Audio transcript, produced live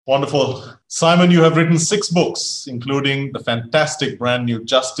Wonderful. Simon, you have written 6 books, including the fantastic brand new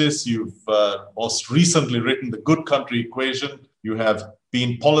Justice. You've most recently written The Good Country Equation. You have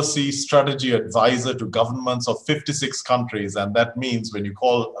been policy strategy advisor to governments of 56 countries. And that means when you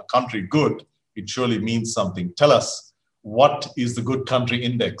call a country good, it surely means something. Tell us, what is the Good Country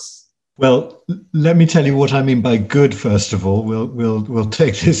Index? Well, let me tell you what I mean by good, first of all. We'll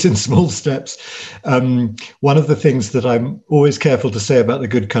take this in small steps. One of the things that I'm always careful to say about the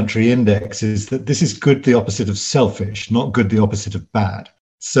Good Country Index is that this is good the opposite of selfish, not good the opposite of bad.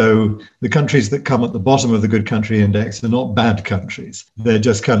 So the countries that come at the bottom of the Good Country Index are not bad countries. They're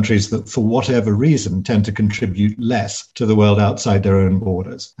just countries that, for whatever reason, tend to contribute less to the world outside their own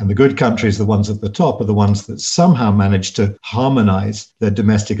borders. And the good countries, the ones at the top, are the ones that somehow manage to harmonize their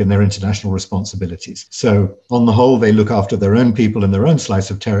domestic and their international responsibilities. So on the whole, they look after their own people in their own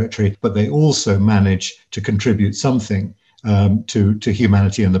slice of territory, but they also manage to contribute something to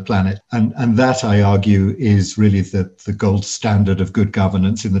humanity and the planet. And that, I argue, is really the gold standard of good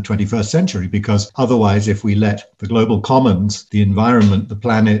governance in the 21st century, because otherwise, if we let the global commons, the environment, the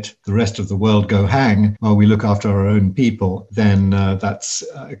planet, the rest of the world go hang while we look after our own people, then that's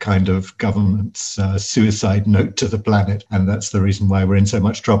a kind of government's suicide note to the planet. And that's the reason why we're in so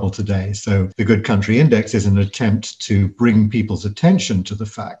much trouble today. So the Good Country Index is an attempt to bring people's attention to the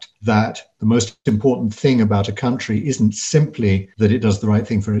fact that the most important thing about a country isn't simply that it does the right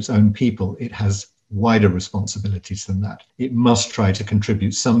thing for its own people. It has wider responsibilities than that. It must try to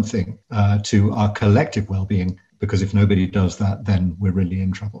contribute something to our collective well-being, because if nobody does that, then we're really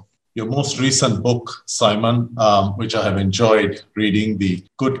in trouble. Your most recent book, Simon, which I have enjoyed reading, The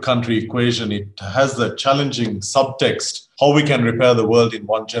Good Country Equation, it has the challenging subtext, how we can repair the world in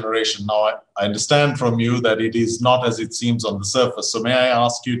one generation. Now, I understand from you that it is not as it seems on the surface. So may I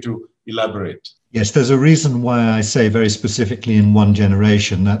ask you to elaborate? Yes, there's a reason why I say very specifically in one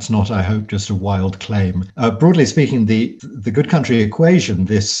generation. That's not, I hope, just a wild claim. Broadly speaking, the Good Country Equation,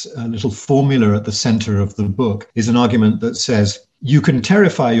 this little formula at the center of the book, is an argument that says you can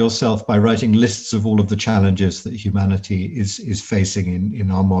terrify yourself by writing lists of all of the challenges that humanity is facing in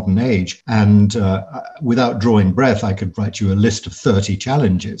our modern age. And without drawing breath, I could write you a list of 30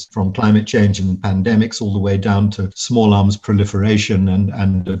 challenges, from climate change and pandemics all the way down to small arms proliferation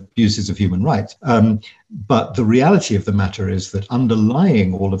and abuses of human rights. But the reality of the matter is that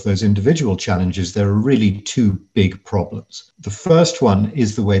underlying all of those individual challenges, there are really 2 big problems. The first one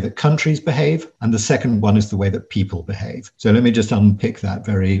is the way that countries behave, and the second one is the way that people behave. So let me just unpick that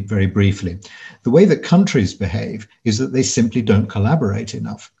very, very briefly. The way that countries behave is that they simply don't collaborate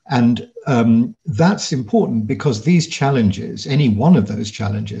enough. And that's important because these challenges, any one of those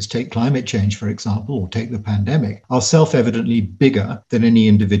challenges, take climate change, for example, or take the pandemic, are self-evidently bigger than any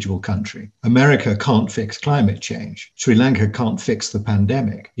individual country. America can't fix climate change. Sri Lanka can't fix the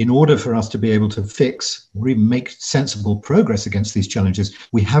pandemic. In order for us to be able to fix or even make sensible progress against these challenges,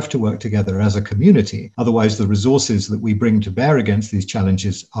 we have to work together as a community. Otherwise, the resources that we bring to bear against these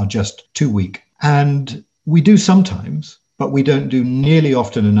challenges are just too weak. And we do sometimes, but we don't do nearly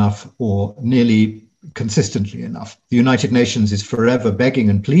often enough or nearly consistently enough. The United Nations is forever begging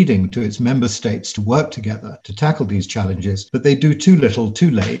and pleading to its member states to work together to tackle these challenges, but they do too little, too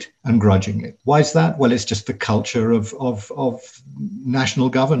late, and grudgingly. Why is that? Well, it's just the culture of national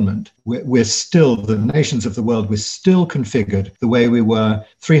government. We're still, the nations of the world, we're still configured the way we were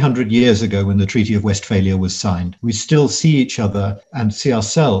 300 years ago when the Treaty of Westphalia was signed. We still see each other and see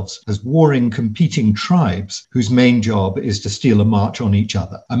ourselves as warring, competing tribes whose main job is to steal a march on each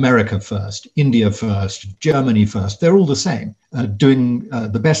other. America first, India first, Germany first. They're all the same, doing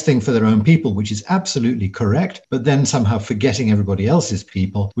the best thing for their own people, which is absolutely correct, but then somehow forgetting everybody else's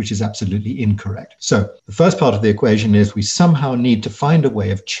people, which is absolutely incorrect. So the first part of the equation is we somehow need to find a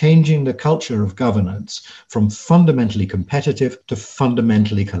way of changing the culture of governance from fundamentally competitive to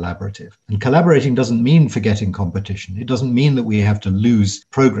fundamentally collaborative. And collaborating doesn't mean forgetting competition. It doesn't mean that we have to lose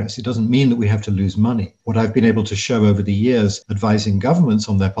progress. It doesn't mean that we have to lose money. What I've been able to show over the years advising governments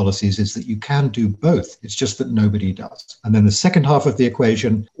on their policies is that you can do both. It's just that nobody does. And then the second half of the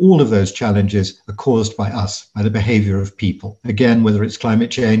equation, all of those challenges are caused by us, by the behavior of people. Again, whether it's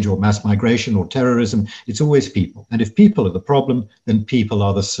climate change or mass migration or terrorism, it's always people. And if people are the problem, then people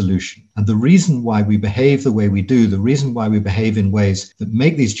are the solution. And the reason why we behave the way we do, the reason why we behave in ways that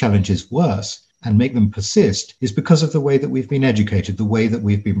make these challenges worse, and make them persist is because of the way that we've been educated, the way that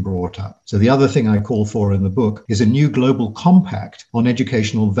we've been brought up. So the other thing I call for in the book is a new global compact on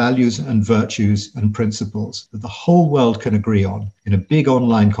educational values and virtues and principles that the whole world can agree on in a big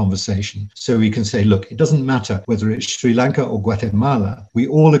online conversation. So we can say, look, it doesn't matter whether it's Sri Lanka or Guatemala, we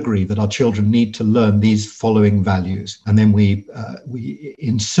all agree that our children need to learn these following values. And then we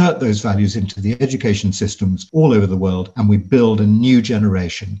insert those values into the education systems all over the world, and we build a new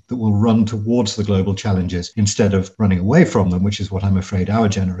generation that will run towards the global challenges instead of running away from them, which is what I'm afraid our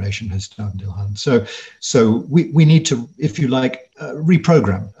generation has done, Dilhan. So we need to, if you like,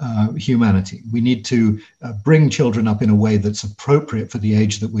 reprogram humanity. We need to bring children up in a way that's appropriate for the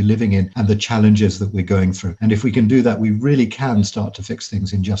age that we're living in and the challenges that we're going through. And if we can do that, we really can start to fix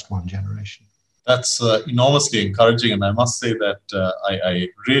things in just one generation. That's enormously encouraging. And I must say that I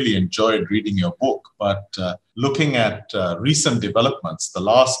really enjoyed reading your book. But looking at recent developments, the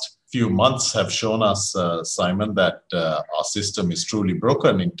last few months have shown us, Simon, that our system is truly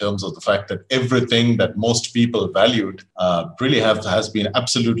broken in terms of the fact that everything that most people valued really has been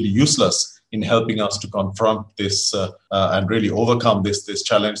absolutely useless in helping us to confront this and really overcome this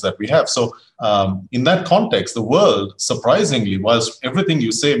challenge that we have. So in that context, the world, surprisingly, whilst everything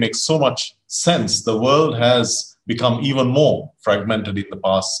you say makes so much sense, the world has become even more fragmented in the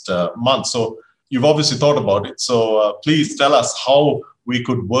past month. So you've obviously thought about it. So please tell us how we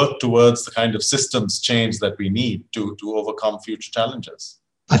could work towards the kind of systems change that we need to overcome future challenges.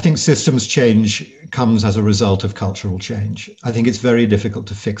 I think systems change comes as a result of cultural change. I think it's very difficult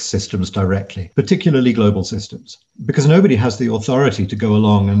to fix systems directly, particularly global systems, because nobody has the authority to go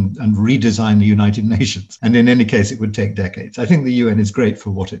along and redesign the United Nations. And in any case, it would take decades. I think the UN is great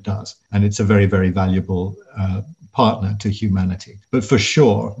for what it does, and it's a very, very valuable partner to humanity. But for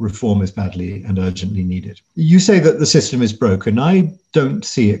sure, reform is badly and urgently needed. You say that the system is broken. I don't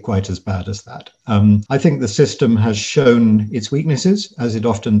see it quite as bad as that. I think the system has shown its weaknesses, as it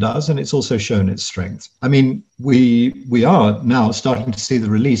often does, and it's also shown its strengths. I mean, we are now starting to see the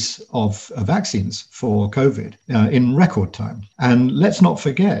release of vaccines for COVID in record time. And let's not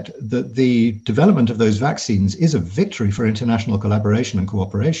forget that the development of those vaccines is a victory for international collaboration and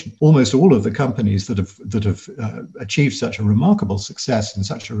cooperation. Almost all of the companies that have achieved such a remarkable success in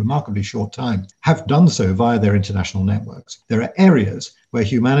such a remarkably short time have done so via their international networks. There are areas where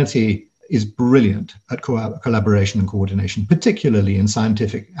humanity is brilliant at collaboration and coordination, particularly in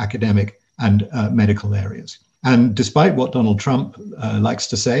scientific, academic, and medical areas. And despite what Donald Trump likes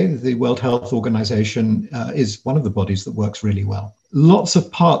to say, the World Health Organization is one of the bodies that works really well. Lots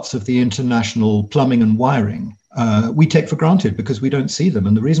of parts of the international plumbing and wiring we take for granted because we don't see them.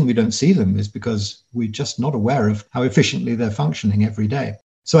 And the reason we don't see them is because we're just not aware of how efficiently they're functioning every day.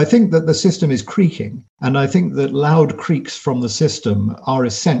 So I think that the system is creaking, and I think that loud creaks from the system are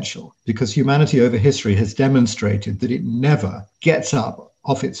essential because humanity over history has demonstrated that it never gets up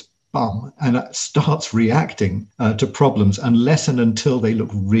off its bum and starts reacting to problems unless and until they look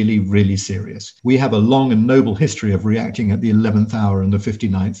really, really serious. We have a long and noble history of reacting at the 11th hour and the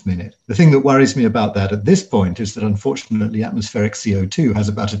 59th minute. The thing that worries me about that at this point is that unfortunately atmospheric CO2 has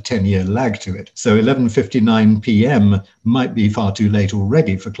about a 10-year lag to it. So 11:59 p.m. might be far too late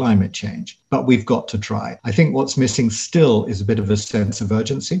already for climate change, but we've got to try. I think what's missing still is a bit of a sense of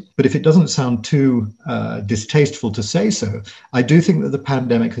urgency, but if it doesn't sound too distasteful to say so, I do think that the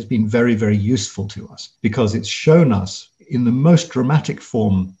pandemic has been very, very useful to us because it's shown us in the most dramatic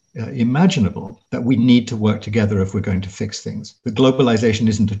form imaginable that we need to work together if we're going to fix things. That globalization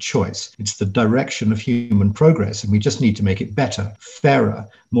isn't a choice. It's the direction of human progress, and we just need to make it better, fairer,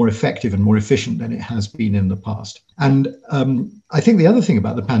 more effective, and more efficient than it has been in the past. And I think the other thing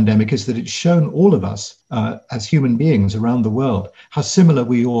about the pandemic is that it's shown all of us as human beings around the world how similar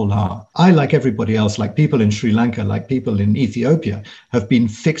we all are. I, like everybody else, like people in Sri Lanka, like people in Ethiopia, have been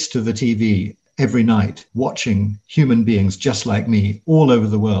fixed to the TV every night, watching human beings just like me all over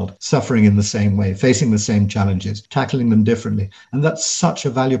the world, suffering in the same way, facing the same challenges, tackling them differently. And that's such a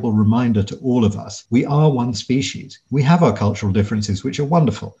valuable reminder to all of us. We are one species. We have our cultural differences, which are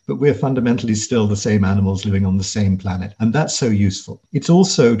wonderful, but we're fundamentally still the same animals living on the same planet. And that's so useful. It's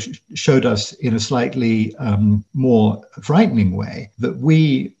also showed us in a slightly more frightening way that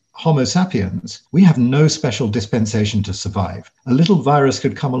we Homo sapiens, we have no special dispensation to survive. A little virus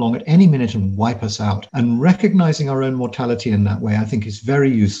could come along at any minute and wipe us out. And recognizing our own mortality in that way, I think, is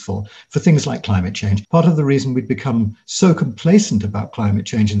very useful for things like climate change. Part of the reason we've become so complacent about climate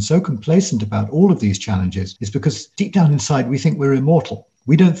change and so complacent about all of these challenges is because deep down inside, we think we're immortal.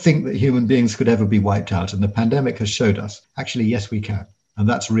 We don't think that human beings could ever be wiped out. And the pandemic has showed us, actually, yes, we can. And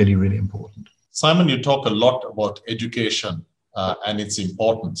that's really, really important. Simon, you talk a lot about education and its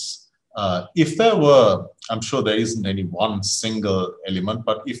importance. If there were, I'm sure there isn't any one single element,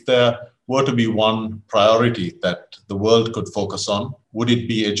 but if there were to be one priority that the world could focus on, would it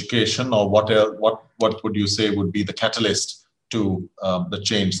be education, or what would you say would be the catalyst to the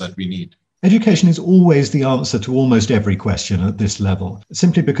change that we need? Education is always the answer to almost every question at this level,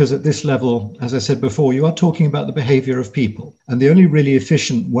 simply because at this level, as I said before, you are talking about the behavior of people. And the only really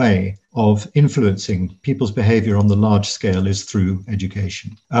efficient way of influencing people's behavior on the large scale is through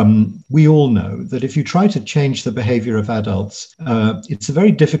education. We all know that if you try to change the behavior of adults, it's a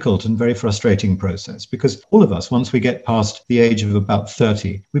very difficult and very frustrating process, because all of us, once we get past the age of about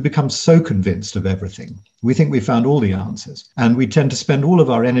 30, we become so convinced of everything. We think we found all the answers, and we tend to spend all of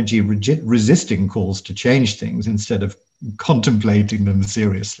our energy resisting calls to change things instead of contemplating them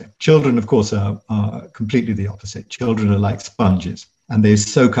seriously. Children, of course, are completely the opposite. Children are like sponges, and they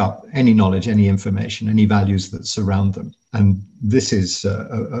soak up any knowledge, any information, any values that surround them. And this is,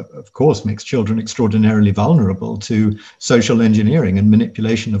 of course, makes children extraordinarily vulnerable to social engineering and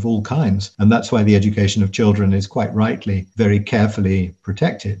manipulation of all kinds. And that's why the education of children is quite rightly very carefully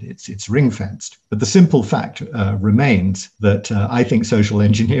protected. It's ring-fenced. But the simple fact remains that I think social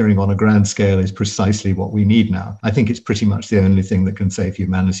engineering on a grand scale is precisely what we need now. I think it's pretty much the only thing that can save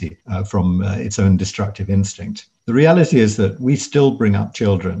humanity from its own destructive instinct. The reality is that we still bring up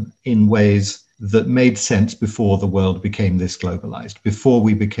children in ways that made sense before the world became this globalized, before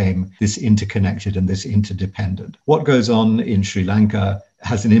we became this interconnected and this interdependent. What goes on in Sri Lanka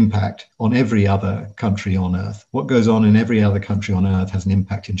has an impact on every other country on earth. What goes on in every other country on earth has an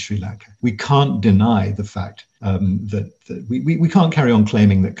impact in Sri Lanka. We can't deny the fact that we can't carry on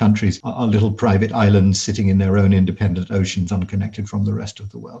claiming that countries are little private islands sitting in their own independent oceans, unconnected from the rest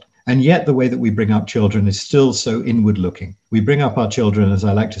of the world. And yet the way that we bring up children is still so inward looking. We bring up our children, as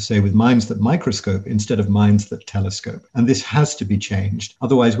I like to say, with minds that microscope instead of minds that telescope. And this has to be changed.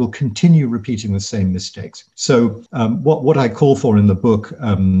 Otherwise, we'll continue repeating the same mistakes. So what I call for in the book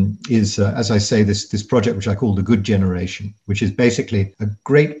is, as I say, this project, which I call The Good Generation, which is basically a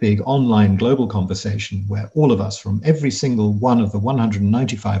great big online global conversation where all of us from every single one of the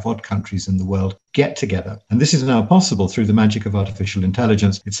 195 odd countries in the world get together. And this is now possible through the magic of artificial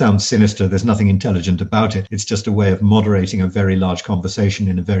intelligence. It sounds sinister. There's nothing intelligent about it. It's just a way of moderating a very large conversation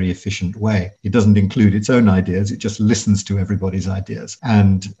in a very efficient way. It doesn't include its own ideas. It just listens to everybody's ideas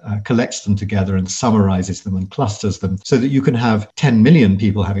and collects them together and summarizes them and clusters them so that you can have 10 million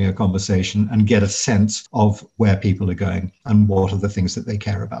people having a conversation and get a sense of where people are going and what are the things that they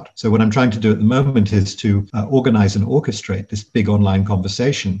care about. So what I'm trying to do at the moment is to organize and orchestrate this big online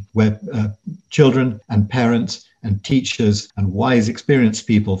conversation where children and parents and teachers and wise, experienced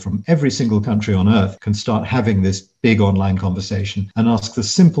people from every single country on earth can start having this big online conversation and ask the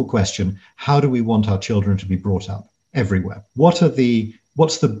simple question, how do we want our children to be brought up everywhere? What's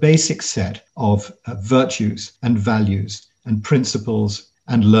the basic set of virtues and values and principles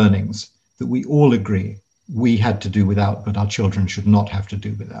and learnings that we all agree we had to do without, but our children should not have to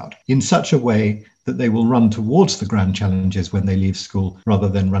do without, in such a way that they will run towards the grand challenges when they leave school rather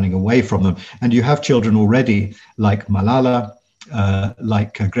than running away from them. And you have children already like Malala,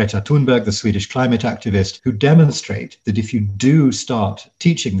 like Greta Thunberg, the Swedish climate activist, who demonstrate that if you do start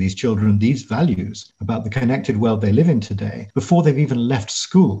teaching these children these values about the connected world they live in today, before they've even left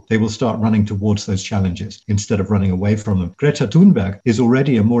school, they will start running towards those challenges instead of running away from them. Greta Thunberg is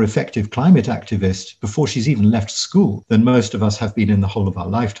already a more effective climate activist before she's even left school than most of us have been in the whole of our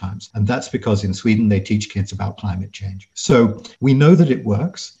lifetimes. And that's because in Sweden, they teach kids about climate change. So we know that it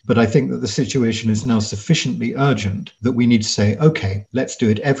works, but I think that the situation is now sufficiently urgent that we need to say, okay, let's do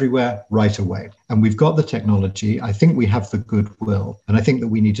it everywhere right away. And we've got the technology. I think we have the goodwill, and I think that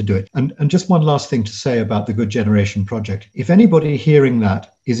we need to do it. And just one last thing to say about the Good Generation project. If anybody hearing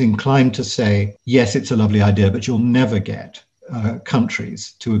that is inclined to say, yes, it's a lovely idea, but you'll never get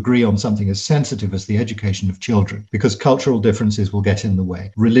countries to agree on something as sensitive as the education of children, because cultural differences will get in the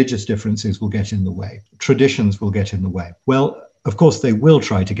way, religious differences will get in the way, traditions will get in the way. Well, of course, they will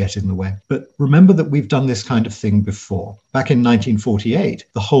try to get in the way. But remember that we've done this kind of thing before. Back in 1948,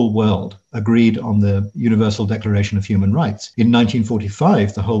 the whole world agreed on the Universal Declaration of Human Rights. In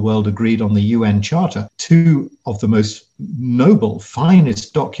 1945, the whole world agreed on the UN Charter, two of the most noble,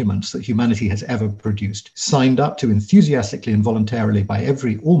 finest documents that humanity has ever produced, signed up to enthusiastically and voluntarily by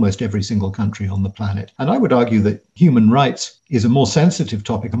almost every single country on the planet. And I would argue that human rights is a more sensitive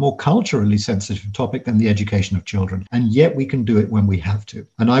topic, a more culturally sensitive topic than the education of children. And yet we can do it when we have to.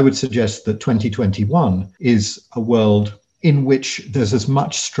 And I would suggest that 2021 is a world in which there's as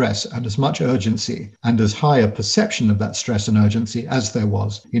much stress and as much urgency and as high a perception of that stress and urgency as there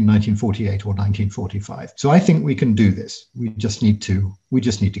was in 1948 or 1945. So I think we can do this. We just need to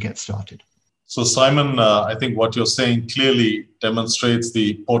get started. So, Simon, I think what you're saying clearly demonstrates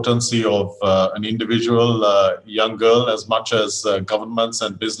the potency of an individual young girl as much as governments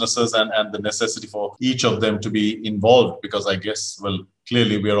and businesses and the necessity for each of them to be involved, because I guess, well,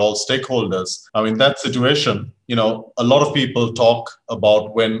 clearly we are all stakeholders. Now, in that situation, a lot of people talk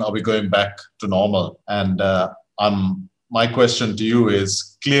about when are we going back to normal? And my question to you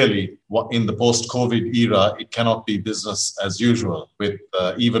is, clearly, in the post-COVID era, it cannot be business as usual,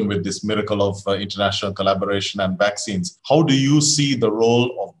 even with this miracle of international collaboration and vaccines. How do you see the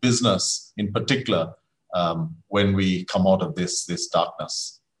role of business in particular when we come out of this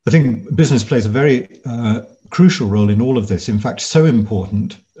darkness? I think business plays a very crucial role in all of this. In fact, so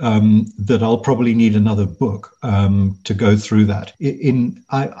important that I'll probably need another book to go through that.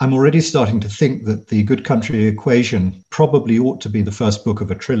 I'm already starting to think that the Good Country Equation probably ought to be the first book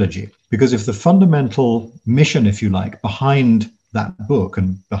of a trilogy, because if the fundamental mission, if you like, behind that book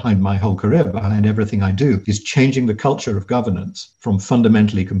and behind my whole career, behind everything I do, is changing the culture of governance from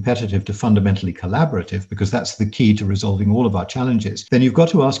fundamentally competitive to fundamentally collaborative, because that's the key to resolving all of our challenges, then you've got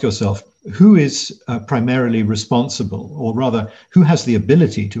to ask yourself, who is primarily responsible, or rather, who has the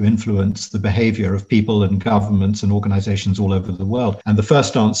ability to influence the behavior of people and governments and organizations all over the world? And the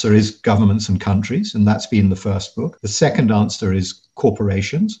first answer is governments and countries, and that's been the first book. The second answer is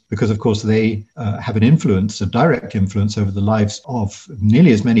corporations, because of course they have an influence, a direct influence over the lives of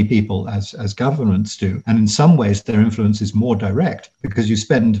nearly as many people as governments do. And in some ways, their influence is more direct, because you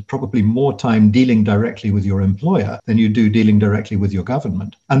spend probably more time dealing directly with your employer than you do dealing directly with your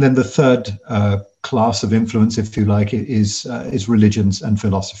government. And then the third class of influence, if you like, is religions and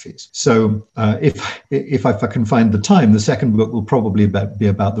philosophies. So if I can find the time, the second book will probably be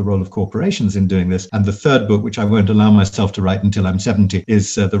about the role of corporations in doing this. And the third book, which I won't allow myself to write until I'm 70,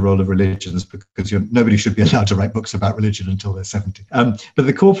 is the role of religions, because nobody should be allowed to write books about religion until they're 70. But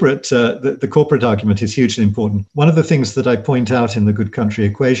the corporate argument is hugely important. One of the things that I point out in the Good Country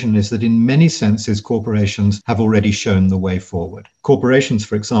Equation is that in many senses, corporations have already shown the way forward. Corporations,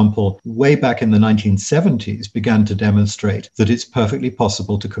 for example, way back in the 1970s began to demonstrate that it's perfectly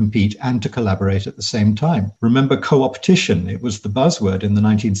possible to compete and to collaborate at the same time. Remember co-opetition? It was the buzzword in the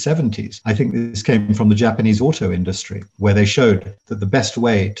 1970s. I think this came from the Japanese auto industry, where they showed that the best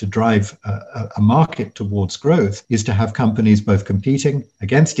way to drive a market towards growth is to have companies both competing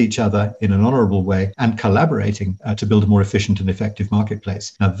against each other in an honorable way and collaborating to build a more efficient and effective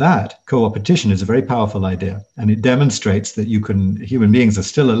marketplace. Now that co-opetition is a very powerful idea, and it demonstrates that human beings are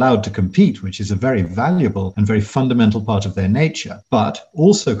still allowed to compete, which is a very valuable and very fundamental part of their nature, but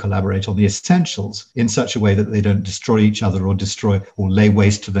also collaborate on the essentials in such a way that they don't destroy each other or destroy or lay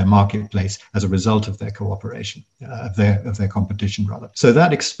waste to their marketplace as a result of their cooperation, of their competition rather. So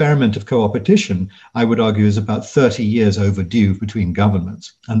that experiment of co-opetition, I would argue, is about 30 years overdue between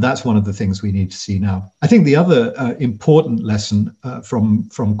governments. And that's one of the things we need to see now. I think the other important lesson from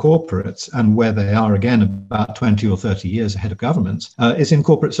corporates, and where they are again about 20 or 30 years ahead of governments, is in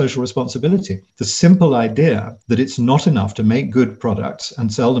corporate social responsibility. The simple idea that it's not enough to make good products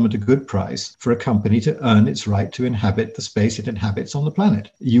and sell them at a good price for a company to earn its right to inhabit the space it inhabits on the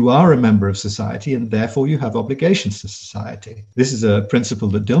planet. You are a member of society, and therefore you have obligations to society. This is a principle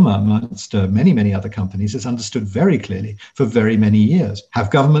that Dilmah, amongst many, many other companies, has understood very clearly for very many years. Have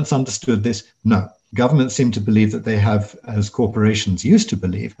governments understood this? No. Governments seem to believe that they have, as corporations used to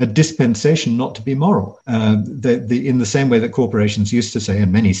believe, a dispensation not to be moral. In the same way that corporations used to say, and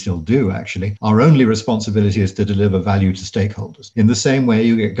many still do actually, our only responsibility is to deliver value to stakeholders. In the same way,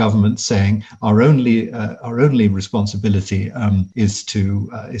 you get governments saying our only responsibility is to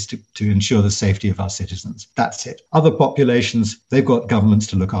ensure the safety of our citizens. That's it. Other populations, they've got governments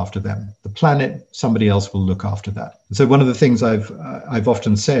to look after them. The planet, somebody else will look after that. So one of the things I've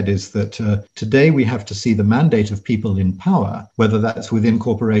often said is that today we have to see the mandate of people in power, whether that's within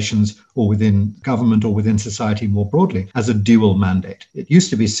corporations or within government or within society more broadly, as a dual mandate. It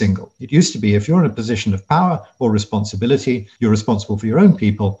used to be single. It used to be if you're in a position of power or responsibility, you're responsible for your own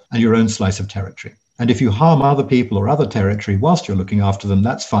people and your own slice of territory. And if you harm other people or other territory whilst you're looking after them,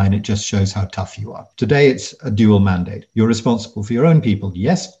 that's fine. It just shows how tough you are. Today, it's a dual mandate. You're responsible for your own people,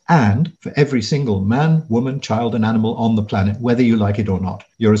 yes, and for every single man, woman, child, and animal on the planet, whether you like it or not.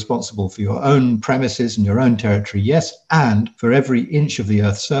 You're responsible for your own premises and your own territory, yes, and for every inch of the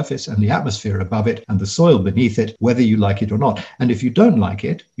Earth's surface and the atmosphere above it and the soil beneath it, whether you like it or not. And if you don't like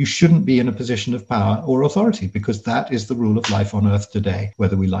it, you shouldn't be in a position of power or authority, because that is the rule of life on Earth today,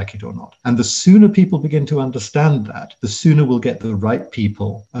 whether we like it or not. And the sooner people begin to understand that, the sooner we'll get the right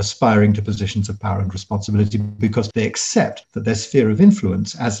people aspiring to positions of power and responsibility, because they accept that their sphere of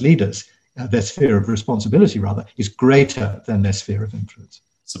influence as leaders, their sphere of responsibility rather, is greater than their sphere of influence.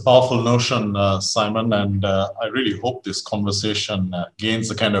 It's a powerful notion, Simon, and I really hope this conversation gains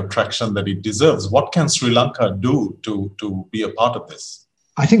the kind of traction that it deserves. What can Sri Lanka do to be a part of this?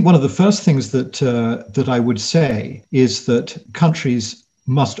 I think one of the first things that I would say is that countries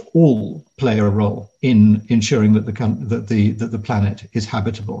must all play a role in ensuring that the planet is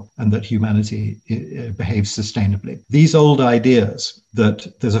habitable and that humanity behaves sustainably. These old ideas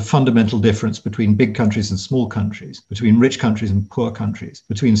that there's a fundamental difference between big countries and small countries, between rich countries and poor countries,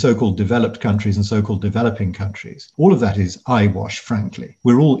 between so-called developed countries and so-called developing countries, all of that is eyewash, frankly.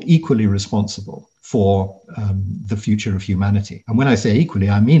 We're all equally responsible for the future of humanity. And when I say equally,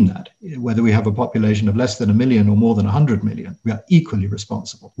 I mean that. Whether we have a population of less than 1 million or more than 100 million, we are equally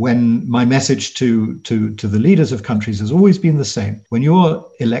responsible. When my message to the leaders of countries has always been the same. When you're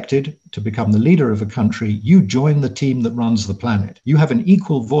elected to become the leader of a country, you join the team that runs the planet. You have an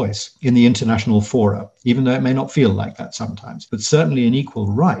equal voice in the international fora, even though it may not feel like that sometimes, but certainly an equal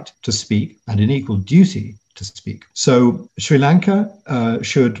right to speak and an equal duty to speak. So Sri Lanka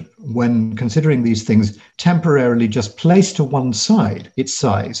should, when considering these things, temporarily just place to one side its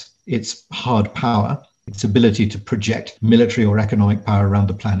size, its hard power, its ability to project military or economic power around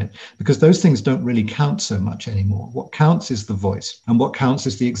the planet, because those things don't really count so much anymore. What counts is the voice, and what counts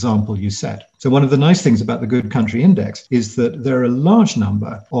is the example you set. So one of the nice things about the Good Country Index is that there are a large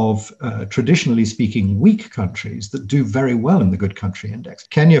number of traditionally speaking weak countries that do very well in the Good Country Index.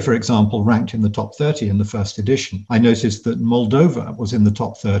 Kenya, for example, ranked in the top 30 in the first edition. I noticed that Moldova was in the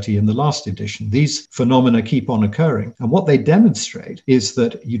top 30 in the last edition. These phenomena keep on occurring. And what they demonstrate is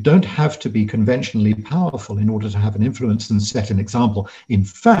that you don't have to be conventionally powerful in order to have an influence and set an example. In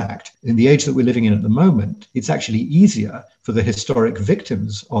fact, in the age that we're living in at the moment, it's actually easier for the historic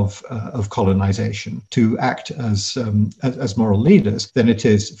victims of colonization to act as moral leaders than it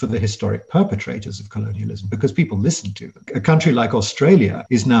is for the historic perpetrators of colonialism, because people listen to them. A country like Australia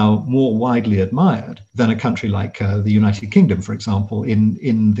is now more widely admired than a country like the United Kingdom, for example,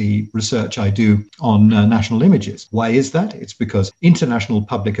 in the research I do on national images. Why is that? It's because international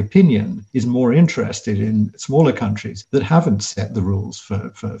public opinion is more interested in smaller countries that haven't set the rules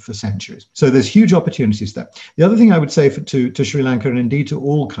for centuries. So there's huge opportunities there. The other thing I would say to Sri Lanka, and indeed to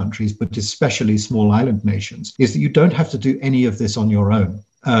all countries, but especially small island nations, is that you don't have to do any of this on your own.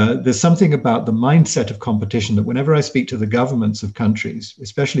 There's something about the mindset of competition that whenever I speak to the governments of countries,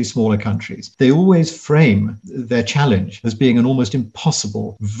 especially smaller countries, they always frame their challenge as being an almost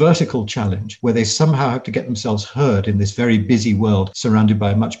impossible vertical challenge where they somehow have to get themselves heard in this very busy world surrounded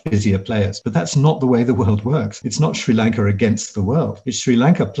by much busier players. But that's not the way the world works. It's not Sri Lanka against the world. It's Sri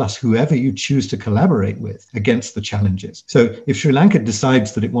Lanka plus whoever you choose to collaborate with against the challenges. So if Sri Lanka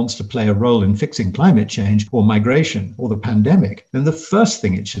decides that it wants to play a role in fixing climate change or migration or the pandemic, then the first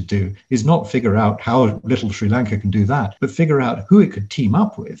thing it should do is not figure out how little Sri Lanka can do that, but figure out who it could team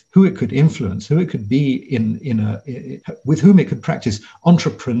up with, who it could influence, who it could be with whom it could practice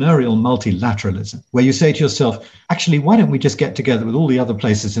entrepreneurial multilateralism, where you say to yourself, actually, why don't we just get together with all the other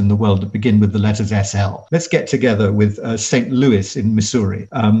places in the world that begin with the letters SL? Let's get together with St. Louis in Missouri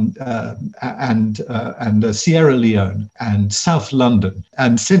and Sierra Leone and South London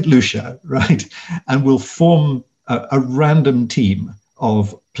and St. Lucia, right? And we'll form a random team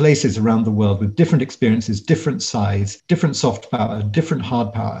of places around the world with different experiences, different size, different soft power, different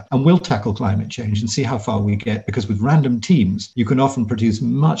hard power, and we'll tackle climate change and see how far we get, because with random teams, you can often produce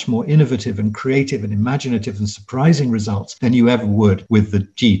much more innovative and creative and imaginative and surprising results than you ever would with the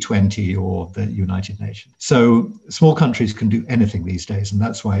G20 or the United Nations. So small countries can do anything these days, and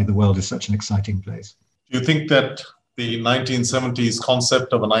that's why the world is such an exciting place. Do you think that the 1970s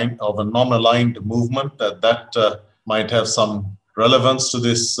concept of a non-aligned movement, that might have some relevance to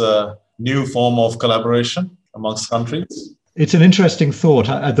this new form of collaboration amongst countries? It's an interesting thought.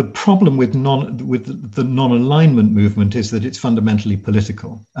 The problem with the non-alignment movement is that it's fundamentally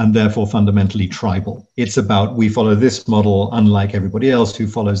political and therefore fundamentally tribal. It's about, we follow this model unlike everybody else who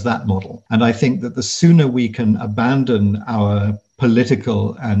follows that model. And I think that the sooner we can abandon our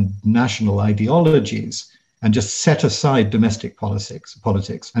political and national ideologies and just set aside domestic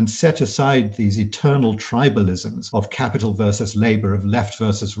politics and set aside these eternal tribalisms of capital versus labor, of left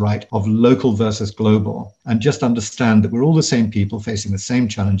versus right, of local versus global, and just understand that we're all the same people facing the same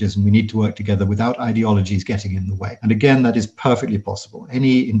challenges, and we need to work together without ideologies getting in the way. And again, that is perfectly possible.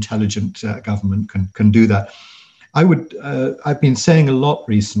 Any intelligent government can do that. I've been saying a lot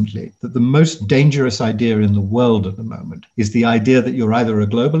recently that the most dangerous idea in the world at the moment is the idea that you're either a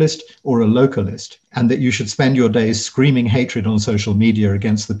globalist or a localist, and that you should spend your days screaming hatred on social media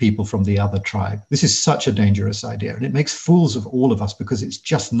against the people from the other tribe. This is such a dangerous idea, and it makes fools of all of us because it's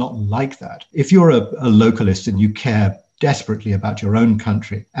just not like that. If you're a localist and you care desperately about your own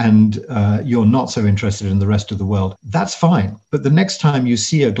country and you're not so interested in the rest of the world, that's fine. But the next time you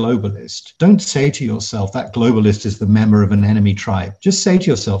see a globalist, don't say to yourself that globalist is the member of an enemy tribe. Just say to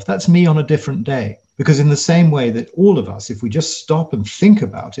yourself, that's me on a different day. Because in the same way that all of us, if we just stop and think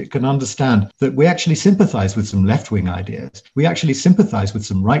about it, can understand that we actually sympathize with some left-wing ideas. We actually sympathize with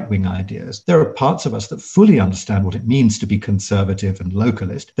some right-wing ideas. There are parts of us that fully understand what it means to be conservative and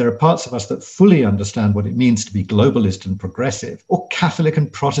localist. There are parts of us that fully understand what it means to be globalist and progressive, or Catholic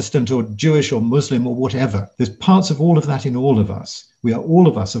and Protestant, or Jewish or Muslim or whatever. There's parts of all of that in all of us. We are all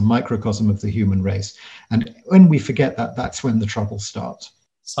of us a microcosm of the human race. And when we forget that, that's when the trouble starts.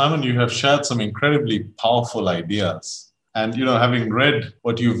 Simon, you have shared some incredibly powerful ideas. And, having read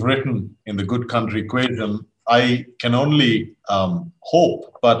what you've written in The Good Country Equation, I can only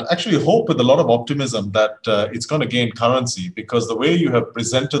hope, but actually hope with a lot of optimism that it's going to gain currency, because the way you have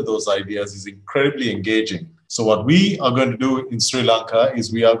presented those ideas is incredibly engaging. So what we are going to do in Sri Lanka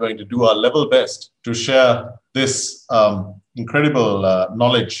is we are going to do our level best to share this incredible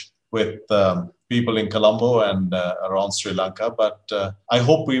knowledge with people in Colombo and around Sri Lanka. But I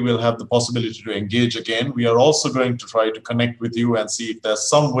hope we will have the possibility to engage again. We are also going to try to connect with you and see if there's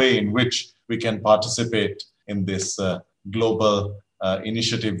some way in which we can participate in this global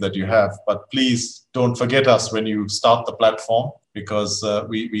initiative that you have. But please don't forget us when you start the platform, because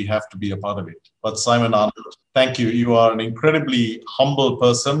we have to be a part of it. But Simon Arnold, thank you. You are an incredibly humble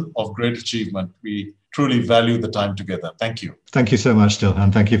person of great achievement. We truly value the time together. Thank you. Thank you so much,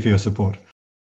 Dilhan. Thank you for your support.